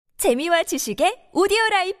재미와 지식의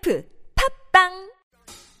오디오라이프 팝빵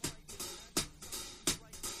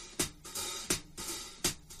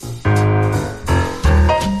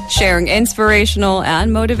Sharing inspirational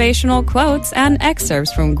and motivational quotes and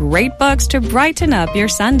excerpts from great books to brighten up your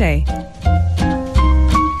Sunday.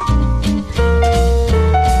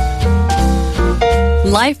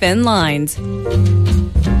 Life in Lines.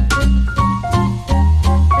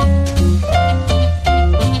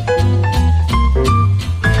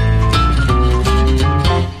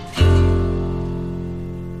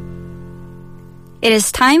 It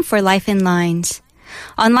is time for Life in Lines.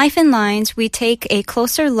 On Life in Lines, we take a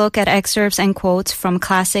closer look at excerpts and quotes from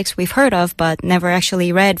classics we've heard of but never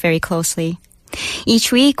actually read very closely.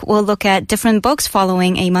 Each week, we'll look at different books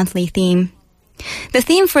following a monthly theme. The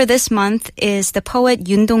theme for this month is the poet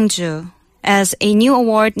Yoon Dong-ju, as a new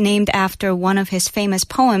award named after one of his famous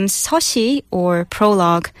poems, 서시, or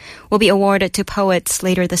prologue, will be awarded to poets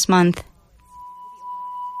later this month.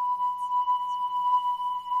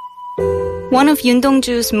 One of Yoon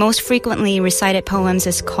Dong-ju's most frequently recited poems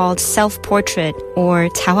is called Self-Portrait, or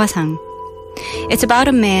자화상. It's about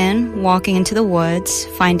a man walking into the woods,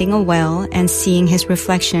 finding a well, and seeing his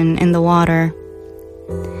reflection in the water.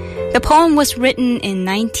 The poem was written in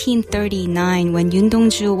 1939 when Yoon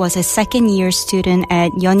Dong-ju was a second-year student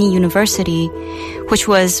at Yeonhee University, which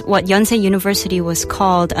was what Yonsei University was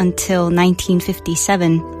called until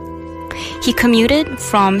 1957. He commuted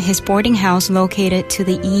from his boarding house located to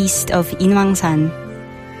the east of Inwangsan.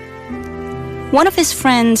 One of his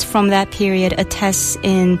friends from that period attests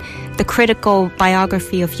in the critical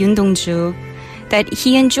biography of Yoon Dong-ju that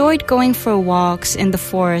he enjoyed going for walks in the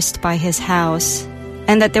forest by his house,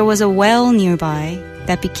 and that there was a well nearby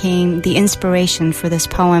that became the inspiration for this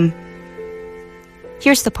poem.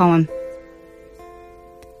 Here's the poem.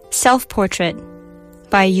 Self-Portrait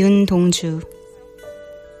by Yoon Dong-ju.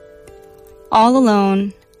 All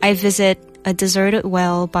alone, I visit a deserted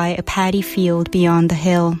well by a paddy field beyond the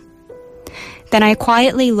hill. Then I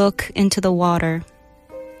quietly look into the water.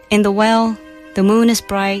 In the well, the moon is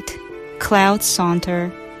bright, clouds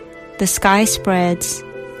saunter, the sky spreads,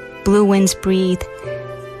 blue winds breathe,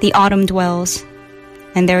 the autumn dwells,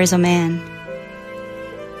 and there is a man.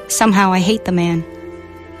 Somehow I hate the man,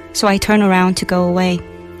 so I turn around to go away.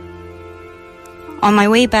 On my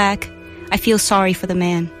way back, I feel sorry for the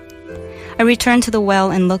man. I return to the well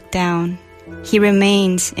and look down. He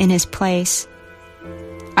remains in his place.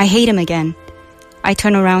 I hate him again. I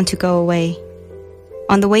turn around to go away.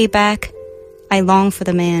 On the way back, I long for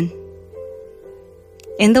the man.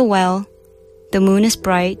 In the well, the moon is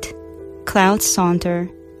bright, clouds saunter,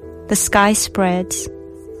 the sky spreads,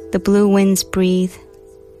 the blue winds breathe,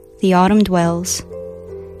 the autumn dwells,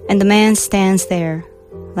 and the man stands there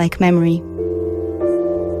like memory.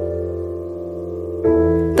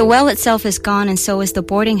 The well itself is gone, and so is the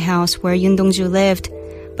boarding house where Yoon Dong-ju lived.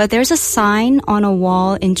 But there's a sign on a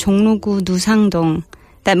wall in Jongno-gu Nusangdong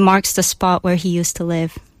that marks the spot where he used to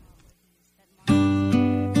live.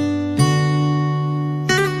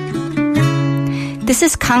 This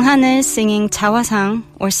is Kang Han-il singing 자화상,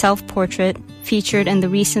 or Self-Portrait, featured in the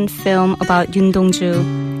recent film about Yoon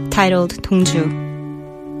Dong-ju, titled Dong-ju.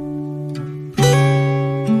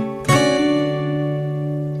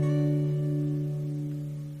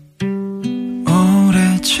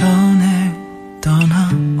 전에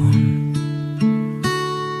떠나온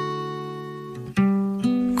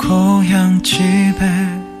고향 집에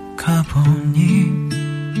가보니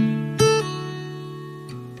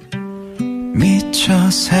미처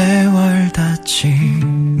세월 닿지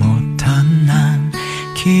못한 난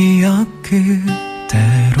기억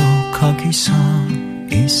그대로 거기서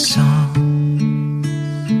있어.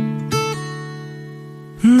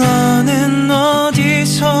 너는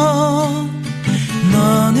어디서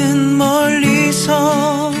너는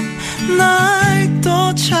멀리서 날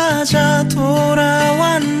또 찾아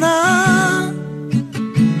돌아왔나.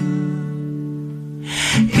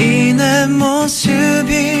 이 내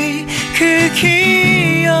모습이 그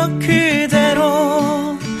기억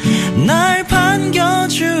그대로 날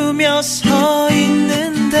반겨주며 서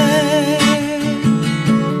있는데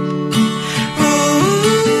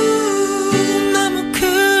너무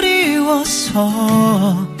그리워서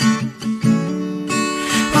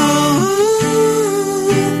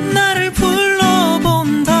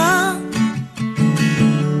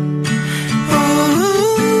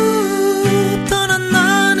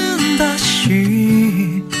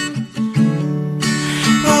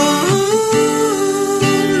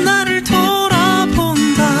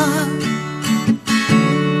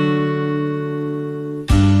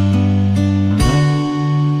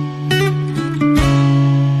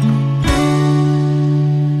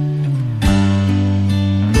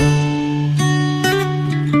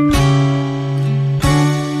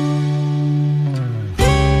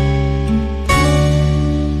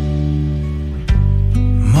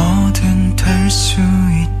수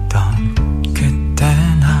있던 그때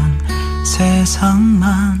난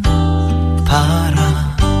세상만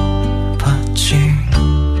바라봤지.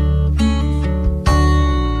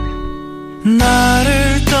 나